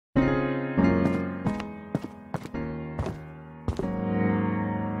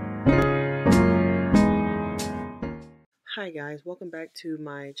Hi guys, welcome back to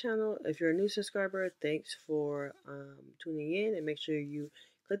my channel. If you're a new subscriber, thanks for tuning in, and make sure you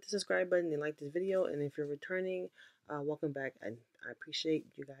click the subscribe button and like this video. And if you're returning, welcome back, and I appreciate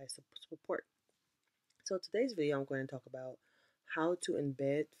you guys' support. So today's video, I'm going to talk about how to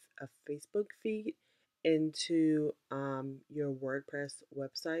embed a Facebook feed into your WordPress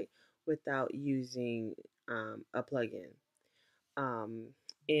website without using a plugin.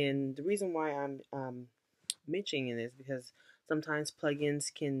 And the reason why I'm mentioning this because sometimes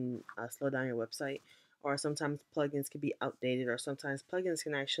plugins can slow down your website, or sometimes plugins can be outdated, or sometimes plugins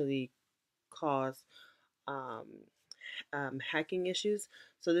can actually cause um, hacking issues.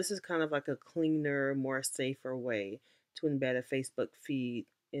 So this is kind of like a cleaner, more safer way to embed a Facebook feed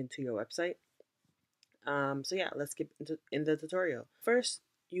into your website. So yeah, let's get in the tutorial. First,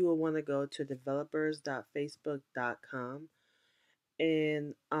 you will want to go to developers.facebook.com,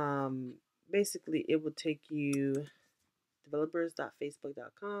 and basically it will take you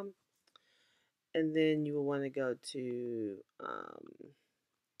developers.facebook.com, and then you will want to go to how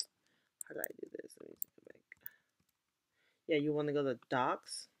did I do this? Let me go back. Yeah, you want to go to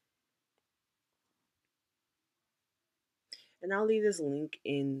docs, and I'll leave this link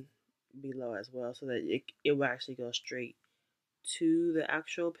in below as well so that it will actually go straight to the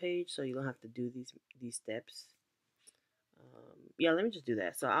actual page, so you don't have to do these steps. Yeah, let me just do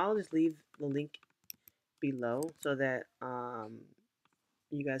that. So I'll just leave the link below so that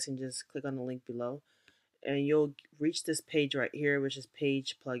you guys can just click on the link below, and you'll reach this page right here, which is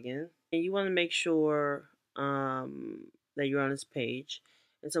page plugin. And you want to make sure that you're on this page.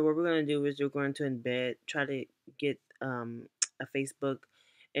 And so what we're going to do is we're going to try to get a Facebook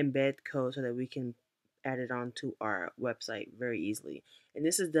embed code so that we can add it onto our website very easily. And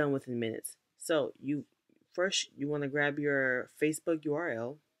this is done within minutes. So you want to grab your Facebook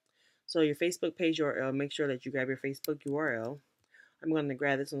URL. So your Facebook page URL, make sure that you grab your Facebook URL. I'm going to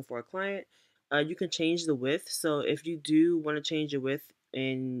grab this one for a client. You can change the width. So if you do want to change the width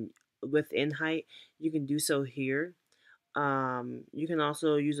within height, you can do so here. You can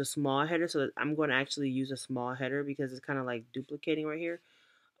also use a small header. So I'm going to actually use a small header because it's kind of like duplicating right here.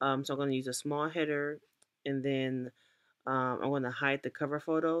 So I'm going to use a small header, and then I'm going to hide the cover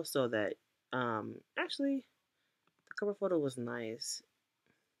photo so that actually the cover photo was nice.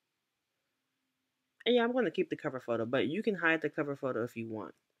 And yeah, I'm going to keep the cover photo, but you can hide the cover photo if you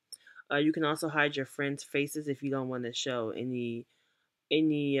want. You can also hide your friends' faces if you don't want to show any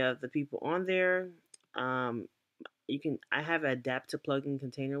of the people on there. You can. I have an adapt to plugin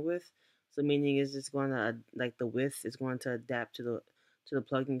container width, so meaning is it's going to like the width is going to adapt to the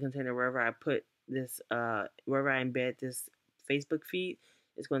plugin container wherever I put this wherever I embed this Facebook feed.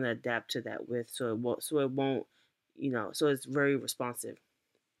 It's going to adapt to that width, so it won't so it's very responsive.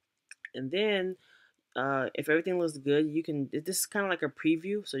 And then if everything looks good, you can. This is kind of like a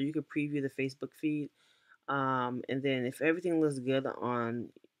preview, so you can preview the Facebook feed. And then if everything looks good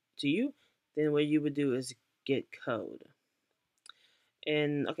to you, then what you would do is get code.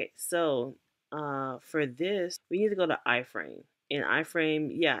 And okay, so for this, we need to go to iframe. In iframe,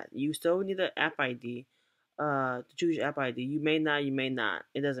 yeah, you still need the app ID to choose your app ID. You may not,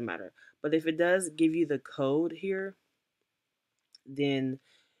 It doesn't matter. But if it does give you the code here, then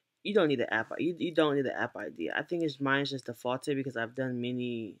you don't need the app. You don't need the app ID. I think mine's just defaulted because I've done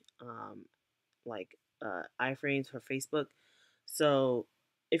many like iframes for Facebook. So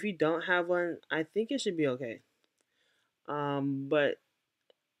if you don't have one, I think it should be okay. But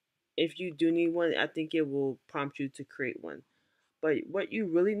if you do need one, I think it will prompt you to create one. But what you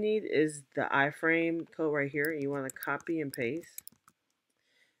really need is the iframe code right here. You want to copy and paste,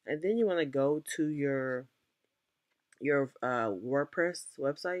 and then you want to go to your WordPress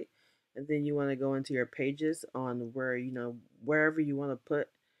website, and then you want to go into your pages on wherever you want to put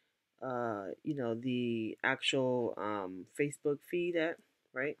the actual Facebook feed at,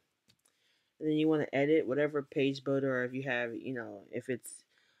 right? And then you want to edit whatever page builder, or if you have, if it's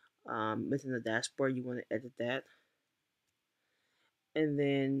within the dashboard, you want to edit that. And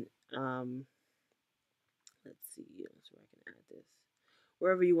then let's see, so I can add this.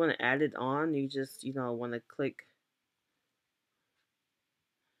 Wherever you want to add it on, you just want to click.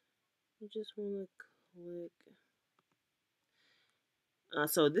 You just want to click.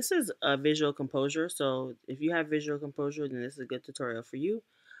 So this is a Visual Composer. So if you have Visual Composer, then this is a good tutorial for you.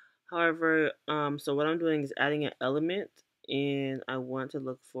 However, so what I'm doing is adding an element, and I want to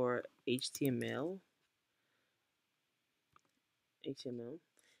look for HTML.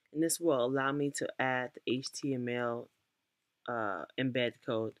 And this will allow me to add the HTML embed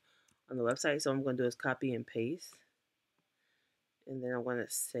code on the website. So what I'm going to do is copy and paste, and then I'm going to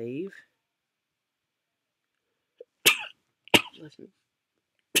save. Left me.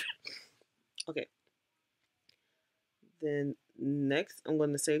 Okay. Then next, I'm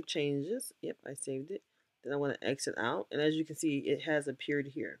going to save changes. Yep, I saved it. Then I'm going to exit out, and as you can see, it has appeared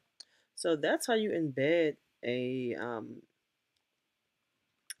here. So that's how you embed a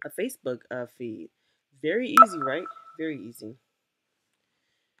Facebook feed. Very easy, right? Very easy.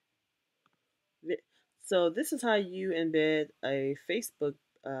 So this is how you embed a Facebook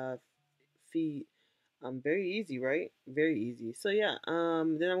uh, feed. Very easy, right? Very easy. So yeah,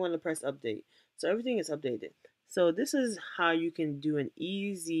 then I'm going to press update. So everything is updated. So this is how you can do an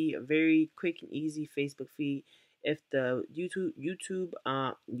easy, very quick and easy Facebook feed. If the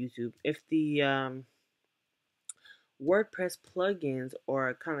if the WordPress plugins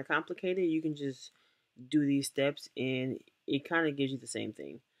are kind of complicated, you can just do these steps and it kind of gives you the same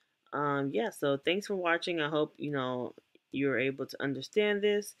thing. Yeah, so thanks for watching. I hope you're able to understand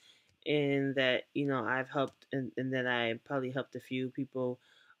this and that I've helped and that I probably helped a few people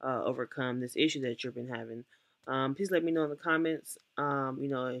overcome this issue that you've been having. Please let me know in the comments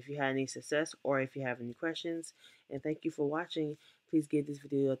if you had any success or if you have any questions. And thank you for watching. Please give this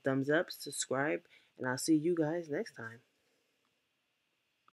video a thumbs up, subscribe, and I'll see you guys next time.